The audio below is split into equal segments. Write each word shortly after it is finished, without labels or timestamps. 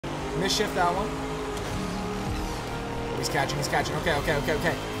Misshift that one. Oh, he's catching.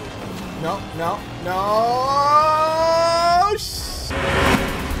 Okay. No.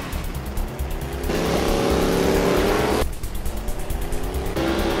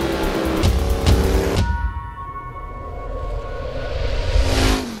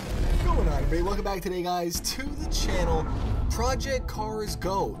 Welcome back today, guys, to the channel. Project Cars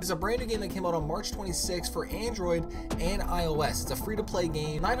Go is a brand new game that came out on March 26th for Android and iOS. It's a free-to-play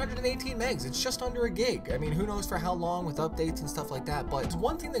game, 918 megs. It's just under a gig. I mean, who knows for how long with updates and stuff like that, but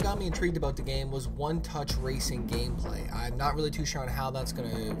one thing that got me intrigued about the game was one-touch racing gameplay. I'm not really too sure on how that's going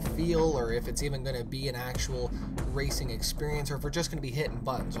to feel, or if it's even going to be an actual racing experience, or if we're just going to be hitting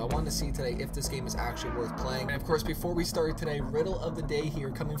buttons. So I wanted to see today if this game is actually worth playing. And of course, before we start today, riddle of the day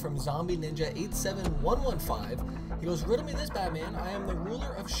here, coming from Zombie Ninja 87115. He goes, riddle me this, Batman. I am the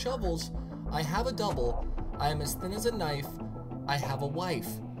ruler of shovels. I have a double. I am as thin as a knife. I have a wife.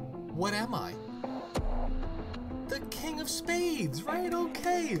 What am I? The king of spades, right?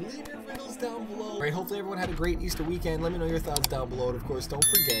 Okay. Leave your riddles down below. All right, hopefully everyone had a great Easter weekend. Let me know your thoughts down below. And of course, don't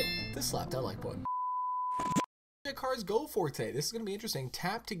forget to slap that like button. Cars Go for today. This is going to be interesting.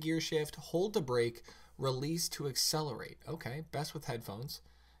 Tap to gear shift, hold to brake, release to accelerate. Okay, best with headphones.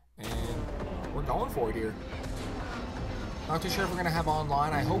 And we're going for it here. Not too sure if we're going to have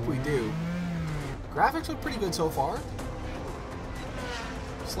online. I hope we do. Graphics look pretty good so far.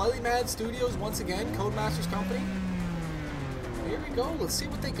 Slightly Mad Studios, once again, Codemasters Company. Here we go. Let's see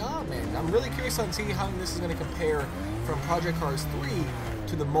what they got, man. I'm really curious on seeing how this is going to compare from Project Cars 3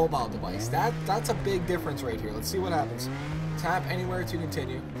 to the mobile device. That's a big difference right here. Let's see what happens. Tap anywhere to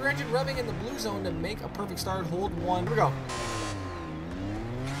continue. Your engine revving in the blue zone to make a perfect start. Hold one. Here we go.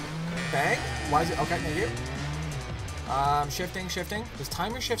 Bang. Why is it? Okay, thank you. Shifting. This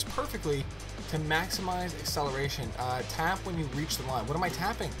timer shifts perfectly to maximize acceleration. Tap when you reach the line. What am I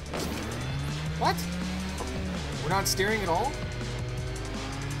tapping? What? We're not steering at all?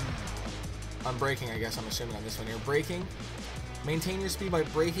 I'm braking, I guess. I'm assuming on this one here. Braking. Maintain your speed by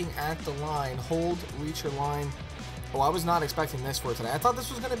braking at the line. Hold, reach your line. Oh, I was not expecting this for today. I thought this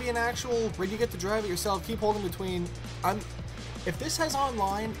was going to be an actual where you get to drive it yourself. Keep holding between. If this has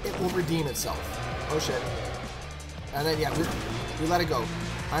online, it will redeem itself. Oh, shit. And then, yeah, we let it go.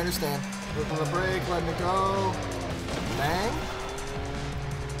 I understand. Look on the brake, letting it go. Bang.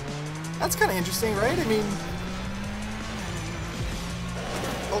 That's kind of interesting, right? I mean...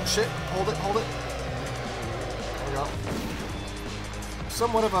 Oh, shit. Hold it. There we go.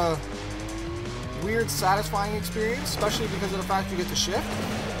 Somewhat of a weird, satisfying experience, especially because of the fact you get to shift.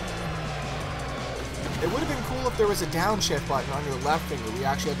 It would have been cool if there was a downshift button on your left finger. We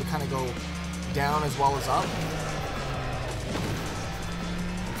actually had to kind of go down as well as up.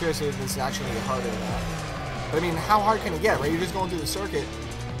 I'm curious if this is actually going to get harder than that. But I mean, how hard can it get, right? You're just going through the circuit.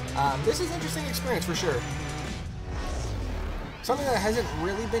 This is an interesting experience for sure. Something that hasn't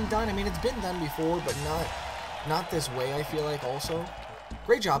really been done. I mean, it's been done before, but not this way, I feel like, also.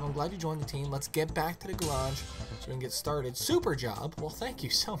 Great job. I'm glad you joined the team. Let's get back to the garage so we can get started. Super job. Well, thank you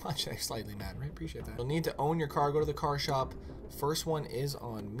so much. I'm slightly mad, right? Appreciate that. You'll need to own your car. Go to the car shop. First one is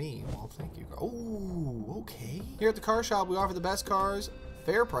on me. Well, thank you. Oh, okay. Here at the car shop, we offer the best cars,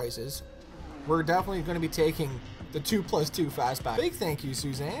 fair prices. We're definitely going to be taking the 2+2 fastback. Big thank you,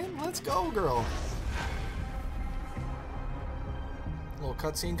 Suzanne. Let's go, girl. A little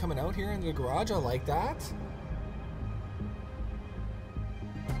cutscene coming out here in the garage. I like that.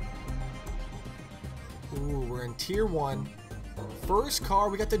 Ooh, we're in Tier 1. First car.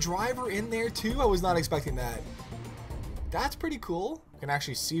 We got the driver in there, too. I was not expecting that. That's pretty cool. I can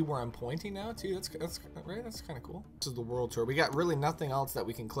actually see where I'm pointing now, too. That's right. That's kind of cool. This is the World Tour. We got really nothing else that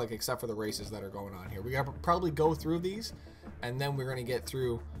we can click except for the races that are going on here. We got to probably go through these, and then we're going to get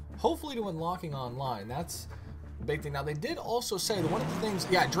through, hopefully, to unlocking online. That's a big thing. Now, they did also say that one of the things...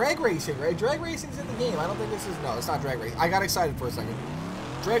 Yeah, drag racing, right? Drag racing's in the game. I don't think this is... No, it's not drag racing. I got excited for a second.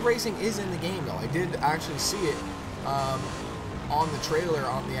 Drag racing is in the game, though. I did actually see it on the trailer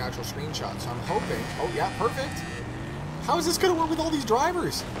on the actual screenshot, so I'm hoping... Oh, yeah, perfect. How is this going to work with all these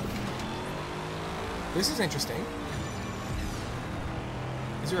drivers? This is interesting.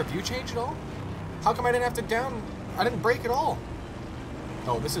 Is there a view change at all? How come I didn't have to I didn't brake at all?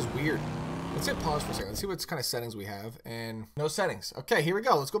 Oh, this is weird. Let's hit pause for a second. Let's see what kind of settings we have. And no settings. Okay, here we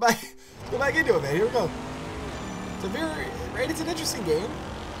go. Let's go back. Let's go back into it, man. Here we go. It's an interesting game.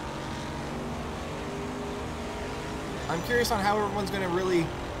 I'm curious on how everyone's going to really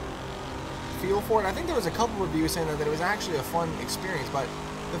feel for it. I think there was a couple reviews saying that it was actually a fun experience, but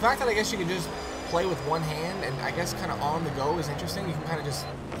the fact that I guess you can just play with one hand and I guess kind of on the go is interesting. You can kind of just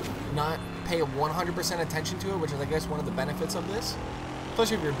not pay 100% attention to it, which is I guess one of the benefits of this.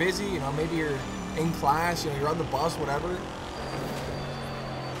 especially if you're busy, you know, maybe you're in class, you know, you're on the bus, whatever.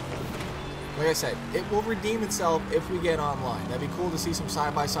 Like I said, it will redeem itself if we get online. That'd be cool to see some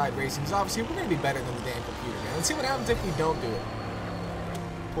side-by-side racing. Because obviously, we're going to be better than the damn computer, man. Let's see what happens if we don't do it.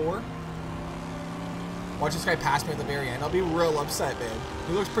 4. Watch this guy pass me at the very end. I'll be real upset, man.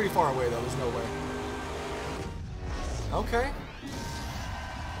 He looks pretty far away, though. There's no way. Okay.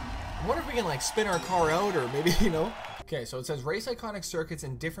 I wonder if we can, like, spin our car out or maybe, you know. Okay, so it says race iconic circuits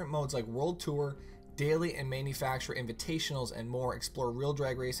in different modes like World Tour, Daily and Manufacturer Invitationals, and more. Explore real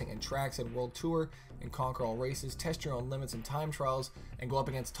drag racing and tracks at World Tour and conquer all races. Test your own limits and time trials and go up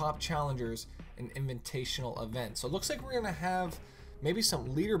against top challengers in invitational events. So it looks like we're going to have maybe some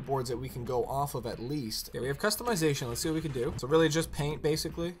leaderboards that we can go off of at least. Yeah, we have customization. Let's see what we can do. So really just paint,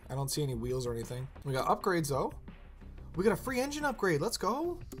 basically. I don't see any wheels or anything. We got upgrades, though. We got a free engine upgrade. Let's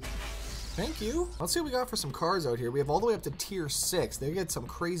go. Thank you. Let's see what we got for some cars out here. We have all the way up to tier 6. They get some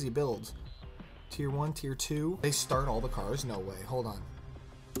crazy builds. Tier 1, tier 2. They start all the cars? No way. Hold on.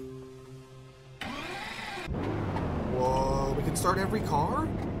 Whoa, we can start every car?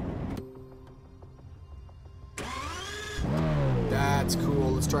 That's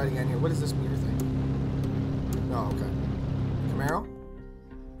cool. Let's try it again here. What is this meter thing? Oh, okay. Camaro?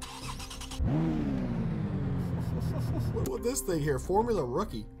 What about this thing here? Formula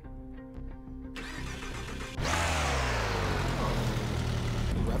Rookie. Can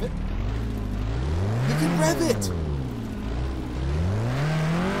you rev it? You can rev it!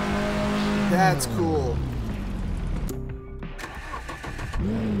 That's cool.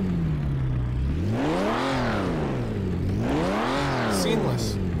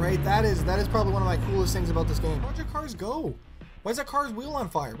 Seamless, right? That is probably one of my coolest things about this game. Where'd your cars go? Why is that car's wheel on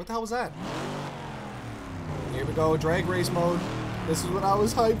fire? What the hell was that? Here we go, drag race mode. This is what I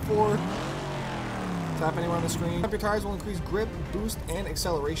was hyped for. Tap anywhere on the screen. Tap your tires will increase grip, boost, and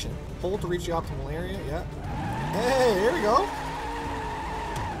acceleration. Hold to reach the optimal area. Yeah. Hey, here we go.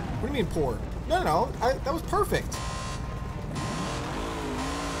 What do you mean poor? No. That was perfect.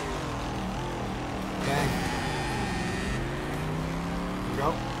 Dang. Here we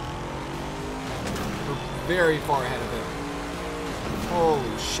go. We're very far ahead of it.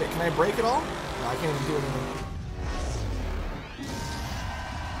 Holy shit. Can I brake it all? No, I can't even do anything.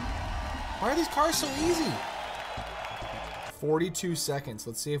 Why are these cars so easy? 42 seconds.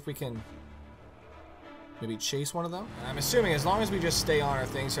 Let's see if we can maybe chase one of them. I'm assuming as long as we just stay on our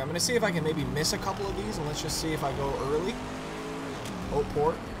thing. So I'm going to see if I can maybe miss a couple of these. And let's just see if I go early. Oh,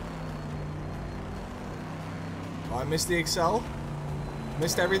 port. Oh, I missed the Excel.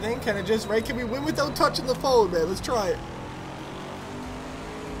 Missed everything. Can I just, right? Can we win without touching the phone, man? Let's try it.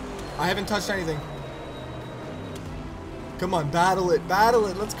 I haven't touched anything. Come on, battle it,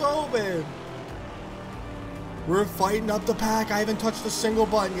 let's go, man. We're fighting up the pack. I haven't touched a single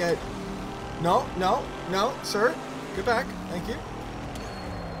button yet. No, sir. Get back, thank you.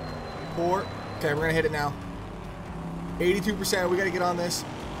 4. Okay, we're gonna hit it now. 82%, we gotta get on this.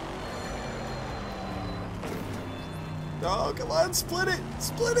 Oh, come on, split it.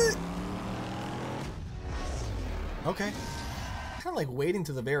 Okay. Kind of like waiting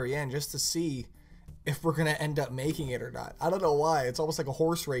to the very end just to see if we're gonna end up making it or not. I don't know why. It's almost like a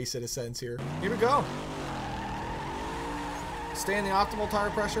horse race in a sense here. Here we go. Stay in the optimal tire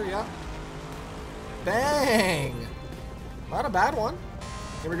pressure, yeah. Bang! Not a bad one.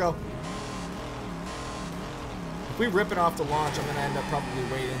 Here we go. If we rip it off the launch, I'm gonna end up probably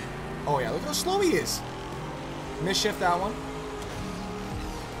waiting. Oh yeah, look how slow he is. Misshift that one.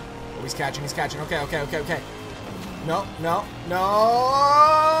 Oh, he's catching. Okay. No.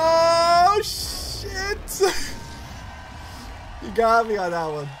 Shit! You got me on that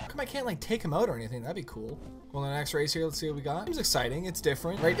one. How come I can't like take him out or anything? That'd be cool. Well, the next race here, let's see what we got. Seems exciting. It's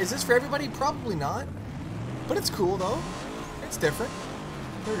different, right? Is this for everybody? Probably not. But it's cool though. It's different.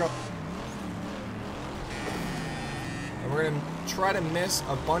 Here we go. And we're gonna try to miss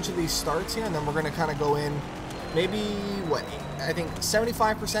a bunch of these starts here, and then we're gonna kind of go in. Maybe what? I think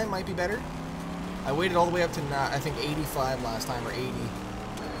 75% might be better. I waited all the way up to I think 85 last time, or 80.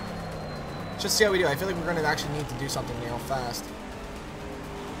 Just see how we do. I feel like we're going to actually need to do something real fast.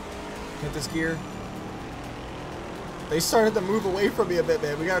 Hit this gear. They started to move away from me a bit,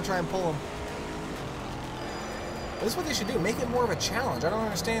 man. We got to try and pull them. This is what they should do. Make it more of a challenge. I don't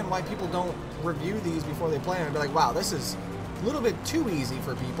understand why people don't review these before they play them and be like, wow, this is a little bit too easy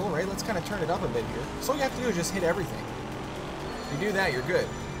for people, right? Let's kind of turn it up a bit here. So all you have to do is just hit everything. If you do that, you're good.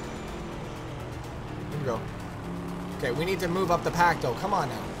 Here we go. Okay, we need to move up the pack, though. Come on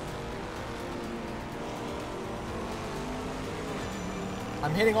now.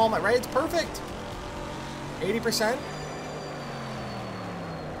 I'm hitting all my... Right? It's perfect. 80%.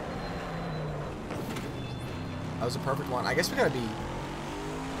 That was a perfect one. I guess we gotta be...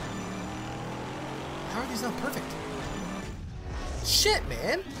 How are these not perfect? Shit,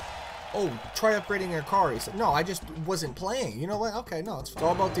 man! Oh, try upgrading your car. He said, no, I just wasn't playing. You know what? Okay, no, it's fine. It's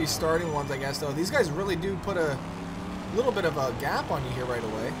all about these starting ones, I guess, though. These guys really do put a little bit of a gap on you here right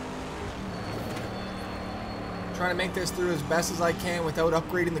away. Trying to make this through as best as I can without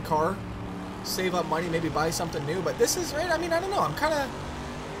upgrading the car. Save up money, maybe buy something new. But this is, right, I mean, I don't know. I'm kind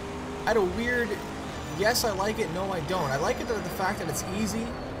of at a weird... Yes, I like it. No, I don't. I like it the fact that it's easy.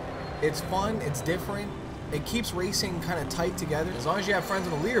 It's fun. It's different. It keeps racing kind of tight together. As long as you have friends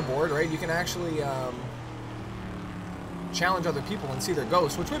on the leaderboard, right, you can actually challenge other people and see their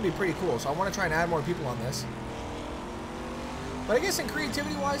ghosts, which would be pretty cool. So I want to try and add more people on this. But I guess in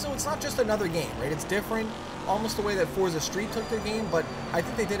creativity-wise, though, it's not just another game, right? It's different, almost the way that Forza Street took their game, but I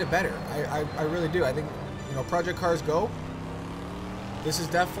think they did it better. I really do. I think, you know, Project Cars Go, this is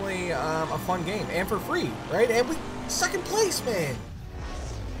definitely a fun game, and for free, right? And we second place, man.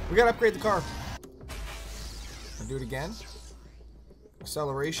 We gotta upgrade the car. I'll do it again.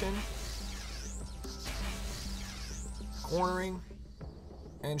 Acceleration, cornering,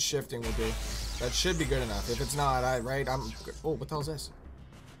 and shifting will do. That should be good enough. If it's not, right, I'm good. Oh, what the hell is this?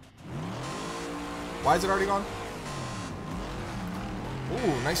 Why is it already gone?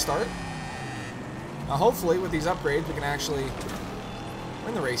 Ooh, nice start. Now, hopefully, with these upgrades, we can actually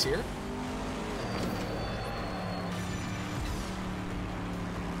win the race here.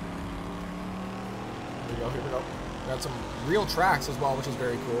 Here we go, here we go. We got some real tracks as well, which is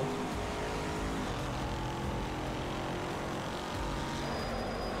very cool.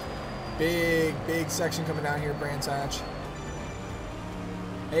 Big section coming down here, Brands Hatch.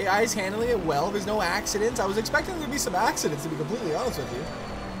 AI's handling it well. There's no accidents. I was expecting there to be some accidents, to be completely honest with you.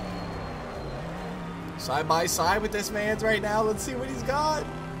 Side by side with this man's right now. Let's see what he's got.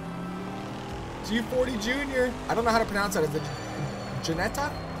 G40 Junior. I don't know how to pronounce that. Is it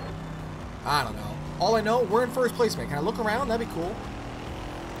Janetta? I don't know. All I know, we're in first place, man. Can I look around? That'd be cool.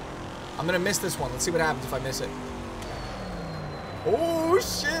 I'm going to miss this one. Let's see what happens if I miss it. Oh,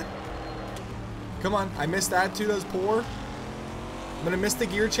 shit. Come on. I missed that, too. That was poor. I'm going to miss the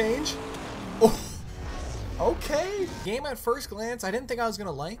gear change. Oh, okay. Game at first glance, I didn't think I was going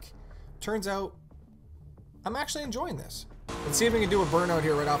to like. Turns out, I'm actually enjoying this. Let's see if we can do a burnout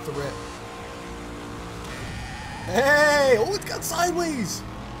here right off the rip. Hey! Oh, it got sideways!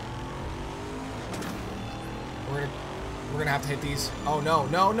 We're gonna have to hit these. Oh, no.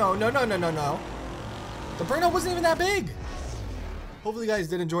 No. The burnout wasn't even that big. Hopefully you guys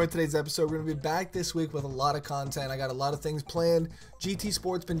did enjoy today's episode. We're going to be back this week with a lot of content. I got a lot of things planned. GT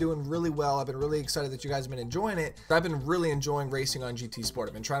Sport's been doing really well. I've been really excited that you guys have been enjoying it. I've been really enjoying racing on GT Sport.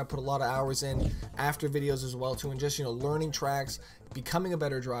 I've been trying to put a lot of hours in after videos as well too, and just, you know, learning tracks, becoming a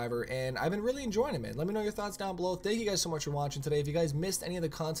better driver, and I've been really enjoying it, man. Let me know your thoughts down below. Thank you guys so much for watching today. If you guys missed any of the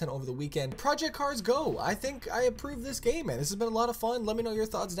content over the weekend, Project Cars Go. I think I approve this game, man. This has been a lot of fun. Let me know your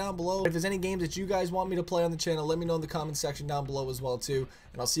thoughts down below. If there's any games that you guys want me to play on the channel, let me know in the comment section down below as well too,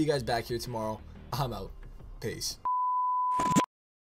 and I'll see you guys back here tomorrow. I'm out. Peace.